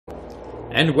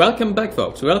And welcome back,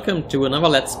 folks. Welcome to another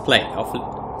Let's Play of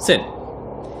SiN.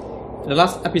 In the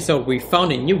last episode we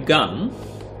found a new gun,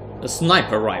 a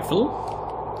sniper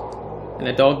rifle, and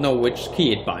I don't know which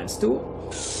key it binds to.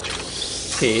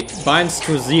 Okay, it binds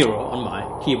to 0 on my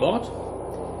keyboard,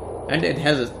 and it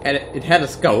had a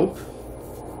scope,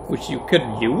 which you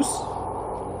couldn't use.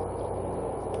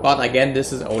 But again,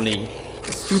 this is only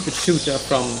a stupid shooter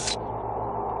from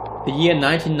the year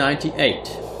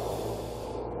 1998.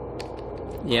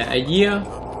 Yeah, a year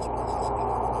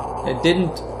that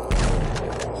didn't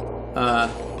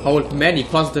hold many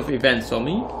positive events for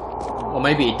me. Or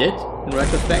maybe it did, in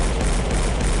retrospect.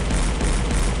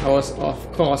 I was,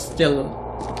 of course, still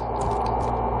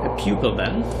a pupil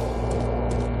then.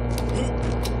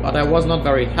 But I was not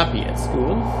very happy at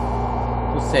school,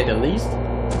 to say the least.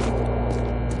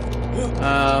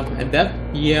 And that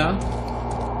year,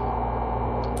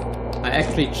 I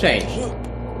actually changed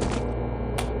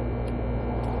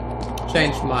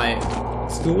my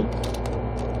school,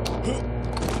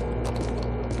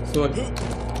 so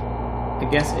I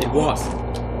guess it was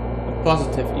a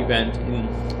positive event in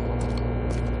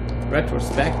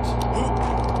retrospect.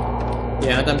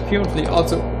 Yeah, and I'm currently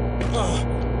also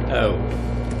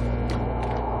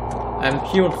I'm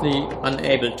currently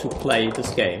unable to play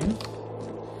this game,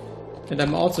 and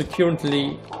I'm also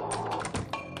currently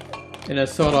in a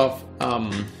sort of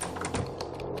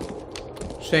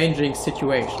changing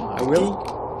situation. I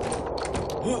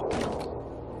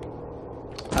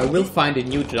will find a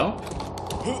new job.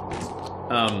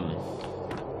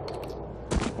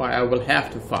 Why I will have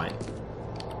to find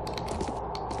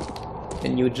a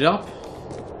new job.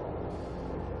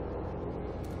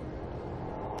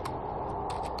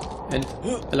 And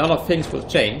a lot of things will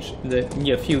change in the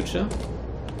near future.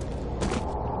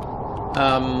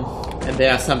 And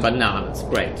there are some bananas.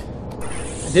 Great.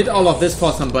 I did all of this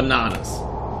for some bananas.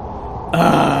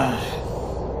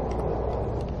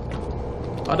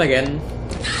 But again,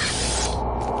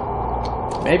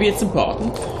 maybe it's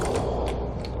important.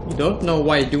 You don't know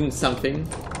why you're doing something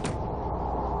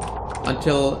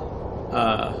until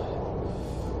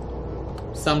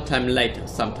sometime later,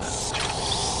 sometimes.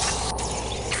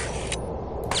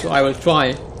 So I will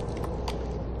try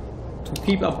to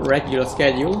keep up a regular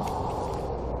schedule.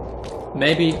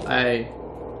 Maybe I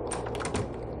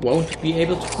won't be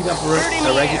able to keep up a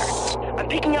regular... I'm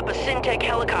picking up a SiN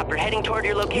helicopter heading toward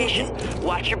your location.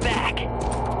 Watch your back.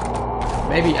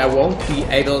 Maybe I won't be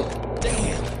able to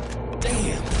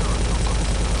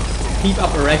keep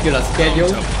up a regular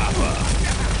schedule,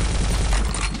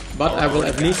 but I will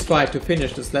at least try to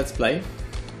finish this Let's Play.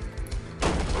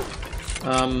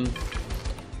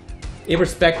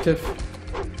 Irrespective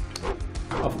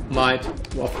of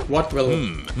what will...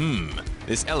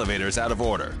 This elevator is out of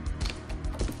order.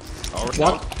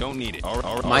 What don't need it.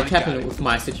 might happen with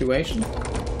my situation.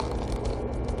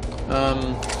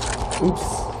 Oops.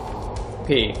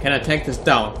 Okay, can I take this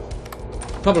down?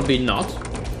 Probably not.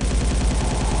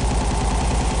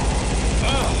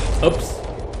 Oops.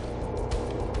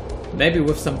 Maybe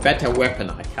with some better weapon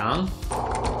I can.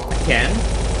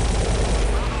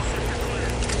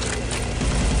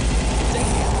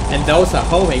 And those are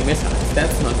homing missiles.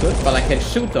 That's not good, but I can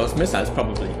shoot those missiles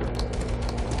probably.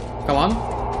 Come on.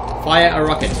 Fire a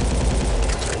rocket.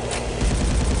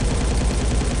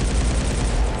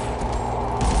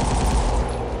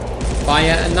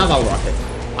 Fire another rocket.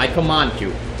 I command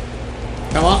you.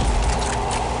 Come on.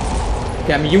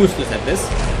 Okay, I'm useless at this.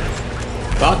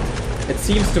 But it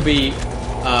seems to be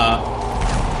that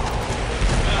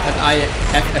I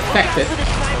have affected.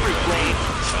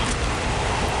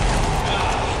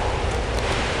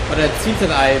 But it seems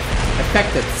that I've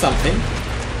affected something.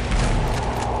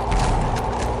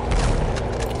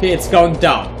 Okay, it's going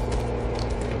down.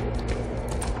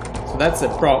 So that's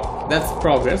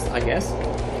progress, I guess.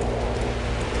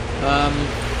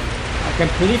 I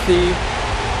completely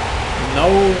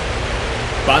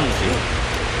bungee.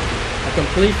 I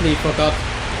completely forgot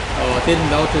or didn't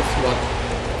notice what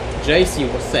JC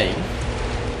was saying.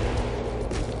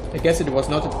 I guess it was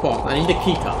not important. I need a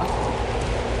keycard.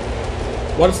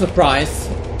 What a surprise.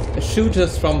 A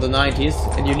shooter's from the 90s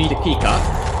and you need a keycard.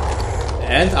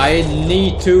 And I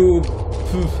need to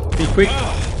be quick,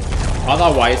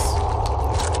 otherwise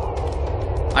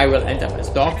I will end up as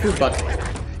dog food, but...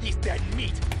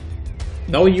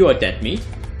 No, you are dead meat.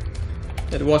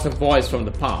 That was a voice from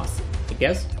the past, I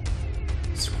guess.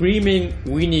 Screaming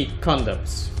weenie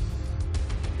condoms.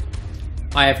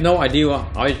 I have no idea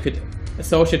how you could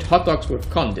associate hot dogs with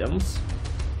condoms.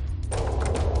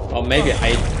 Or maybe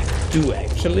I do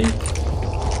actually.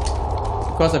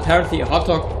 Because apparently a hot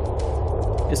dog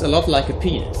is a lot like a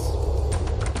penis.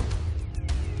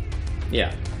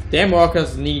 Yeah. Dam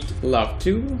workers need love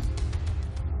too.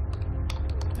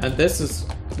 And this is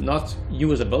not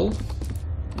usable.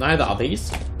 Neither are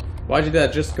these. Why did I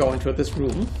just go into this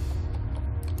room?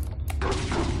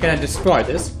 Can I destroy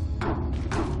this?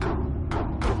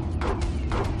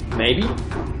 Maybe?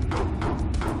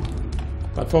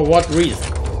 But for what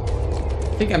reason?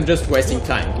 I think I'm just wasting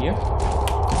time here.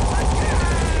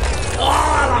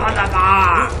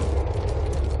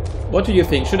 What do you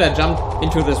think? Should I jump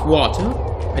into this water?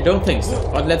 I don't think so,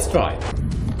 but let's try.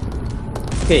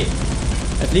 Okay,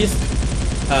 at least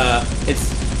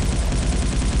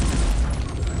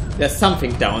there's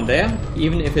something down there,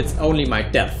 even if it's only my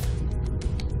death.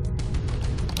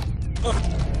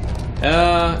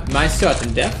 My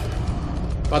certain death.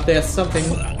 But there's something...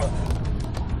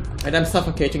 And I'm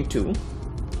suffocating too.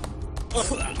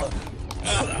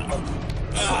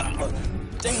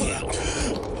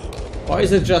 Or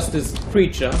is it just this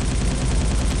creature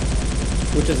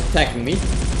which is attacking me?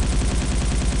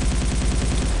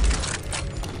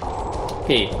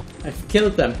 Okay, I've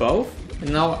killed them both,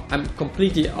 and now I'm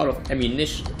completely out of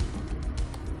ammunition.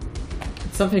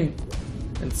 Something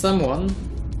and someone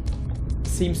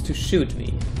seems to shoot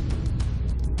me.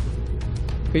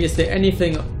 Okay, is there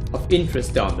anything of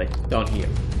interest down here?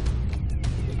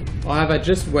 Or have I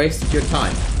just wasted your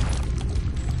time?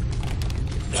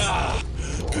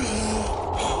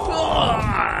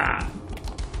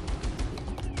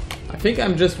 I think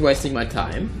I'm just wasting my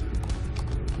time.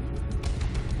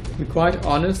 To be quite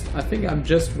honest, I think I'm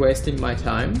just wasting my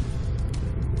time.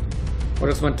 What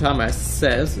does my timer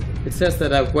says? It says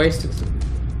that I've wasted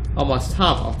almost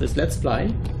half of this Let's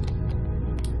Play.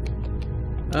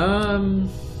 Damn.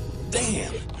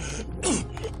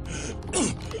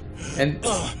 And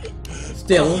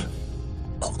still,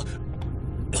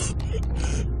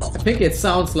 I think it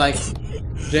sounds like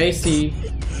JC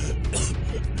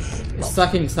is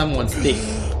sucking someone's dick.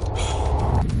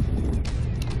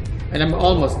 And I'm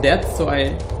almost dead, so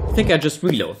I think I just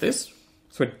reload this.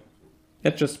 So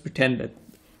let's just pretend that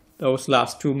those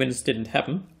last 2 minutes didn't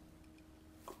happen.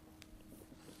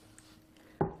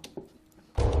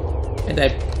 And I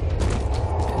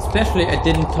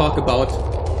didn't talk about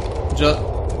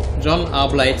John R.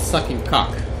 Blade sucking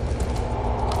cock.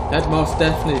 That most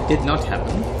definitely did not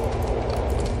happen.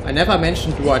 I never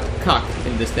mentioned the word cock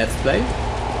in this Let's Play.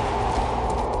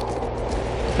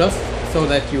 Just so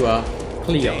that you are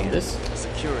clear on this.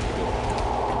 Security door.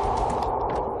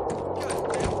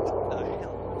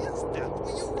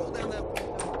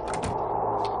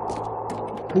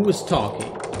 Who is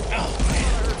talking?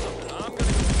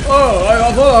 Oh,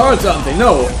 I thought I heard something.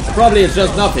 No, probably it's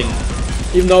just nothing.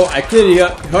 Even though I clearly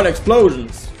heard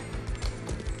explosions.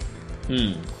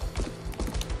 I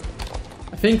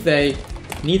think they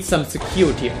need some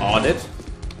security audit.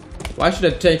 Why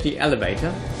should I take the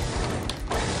elevator?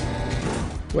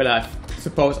 Well, I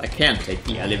suppose I can't take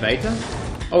the elevator.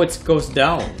 Oh, it goes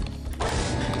down.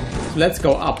 So let's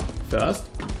go up first.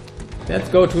 Let's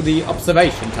go to the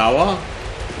observation tower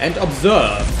and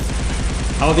observe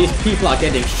how these people are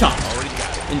getting shot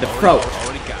in the throat.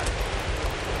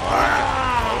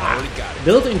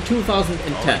 Built in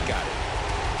 2010.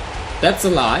 That's a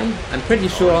lie. I'm pretty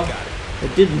sure they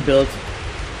didn't build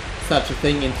such a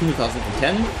thing in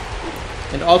 2010.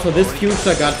 And also this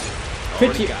future got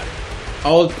pretty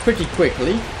old pretty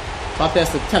quickly. But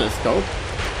there's a telescope.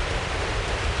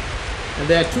 And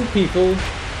there are two people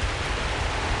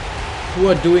who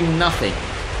are doing nothing.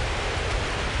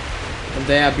 And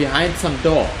they are behind some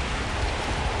door.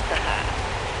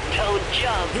 Don't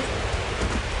jump.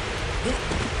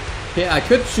 Okay, I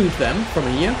could shoot them from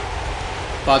here.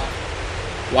 But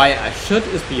why I should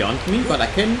is beyond me. But I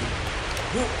can...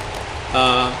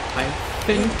 I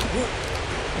think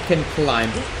I can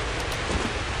climb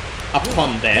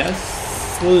upon their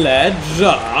sledge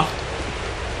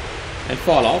and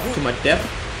fall off to my death.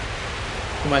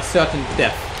 To my certain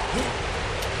death.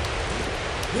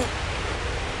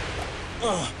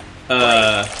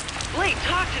 Blade,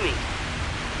 talk to me.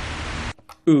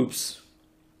 Oops.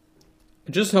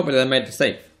 I just hope that I made it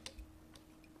safe.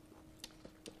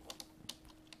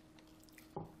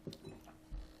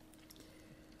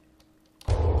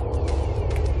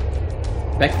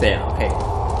 Back there, okay.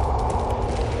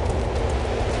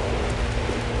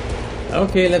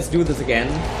 Okay, let's do this again.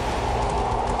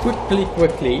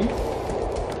 Quickly.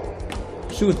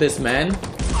 Shoot this man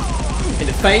in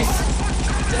the face.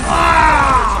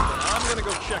 I'm gonna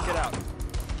go check it out.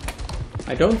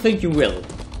 I don't think you will.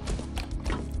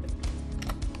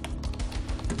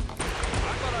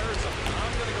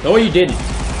 No, you didn't.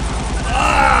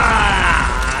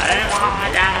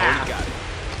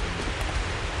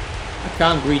 I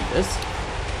can't read this.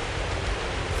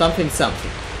 Something.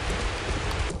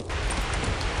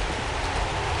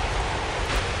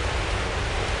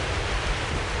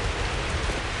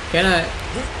 Can I...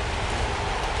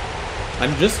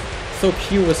 I'm just so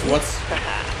curious what's...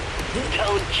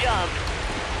 Don't jump.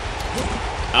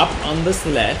 up on this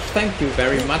ledge. Thank you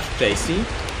very much, JC,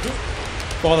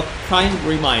 for the kind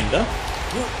reminder.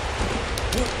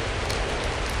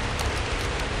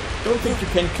 Don't think you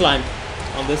can climb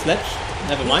on this ledge.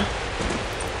 Never mind.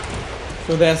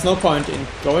 So there's no point in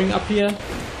going up here.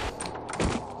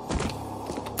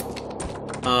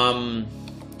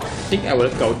 I think I will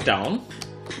go down.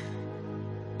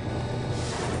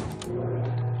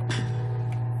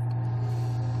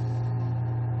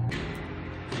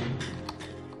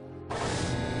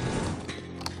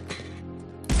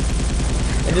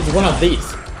 And it's one of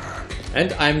these.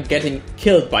 And I'm getting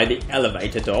killed by the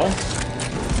elevator door.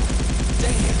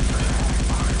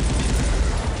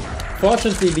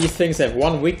 Fortunately, these things have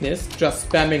one weakness, just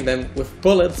spamming them with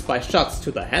bullets by shots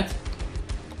to the head.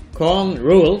 Corn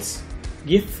rules.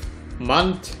 Give,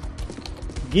 mant,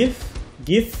 give,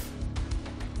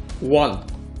 one.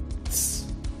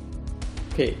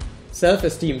 Okay,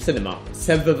 self-esteem cinema.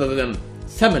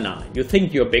 Seminar. You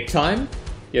think you're big time?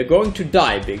 You're going to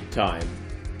die big time.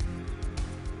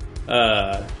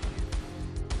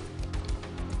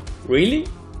 Really?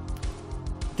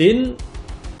 Didn't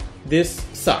this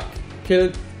suck?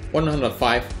 Killed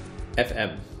 105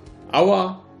 FM.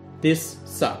 This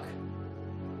suck.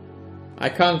 I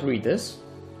can't read this.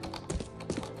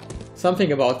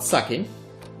 Something about sucking.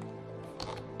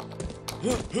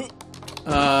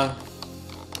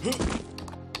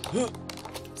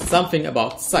 Something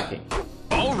about sucking.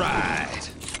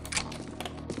 Alright.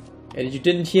 And you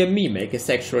didn't hear me make a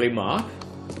sexual remark?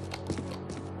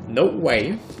 No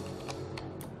way.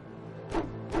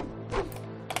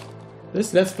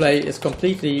 This Let's Play is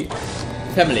completely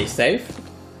family safe.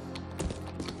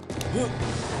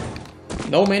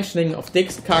 No mentioning of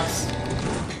dicks, cocks,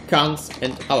 cunts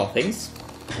and other things.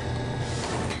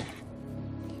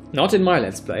 Not in my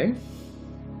Let's Play.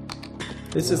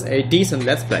 This is a decent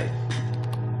Let's Play.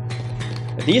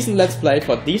 A decent Let's Play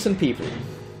for decent people.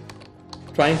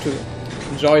 Trying to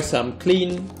enjoy some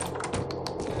clean,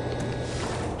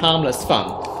 harmless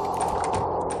fun.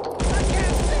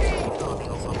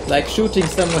 Like shooting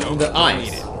someone in the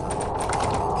eyes.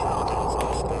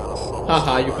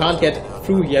 Haha, you can't get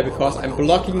through here because I'm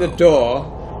blocking the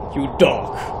door, you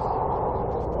dog.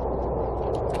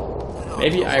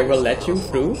 Maybe I will let you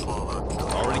through.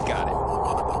 Already got it.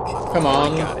 Come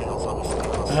on.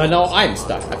 Now I'm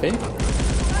stuck, I think.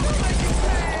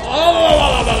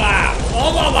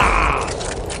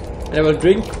 And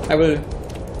I will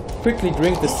quickly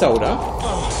drink the soda.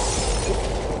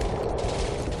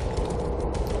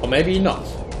 Or maybe not.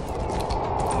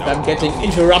 But I'm getting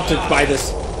interrupted by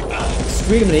this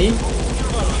extremely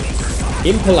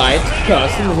impolite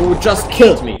person who just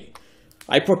killed me.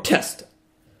 I protest.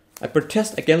 I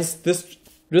protest against this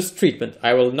treatment.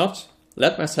 I will not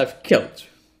let myself killed.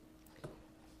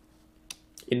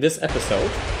 In this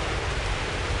episode.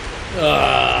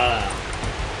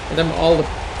 And I'm all the...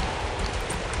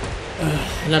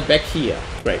 and I'm back here.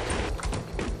 Great.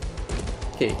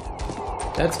 Okay.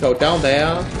 Let's go down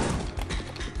there.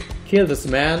 Kill this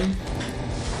man.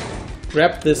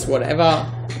 Grab this whatever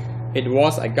it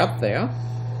was I got there.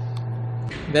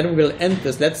 Then we'll end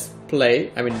this Let's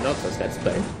Play. I mean, not this Let's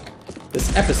Play.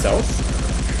 This episode.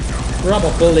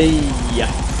 Probably...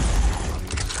 yeah.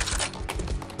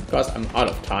 Because I'm out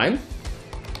of time.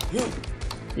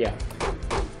 Yeah.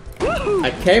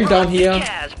 I came down here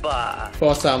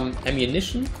for some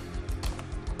ammunition.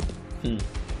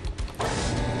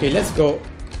 Okay, let's go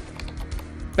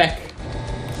back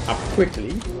up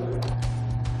quickly.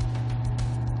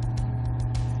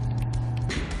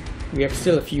 We have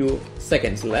still a few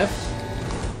seconds left.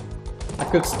 I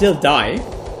could still die.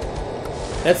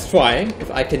 Let's try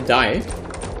if I can die.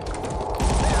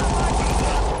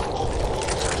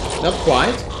 Not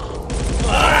quite.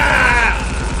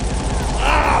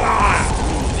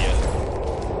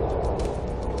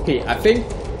 Okay, I think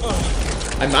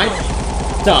I might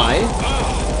die.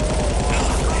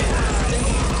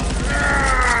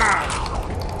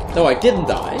 No, I didn't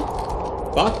die,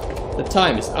 but the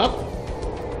time is up.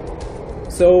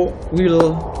 So we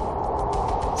will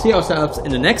see ourselves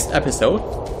in the next episode.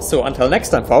 So until next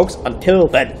time, folks, until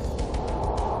then.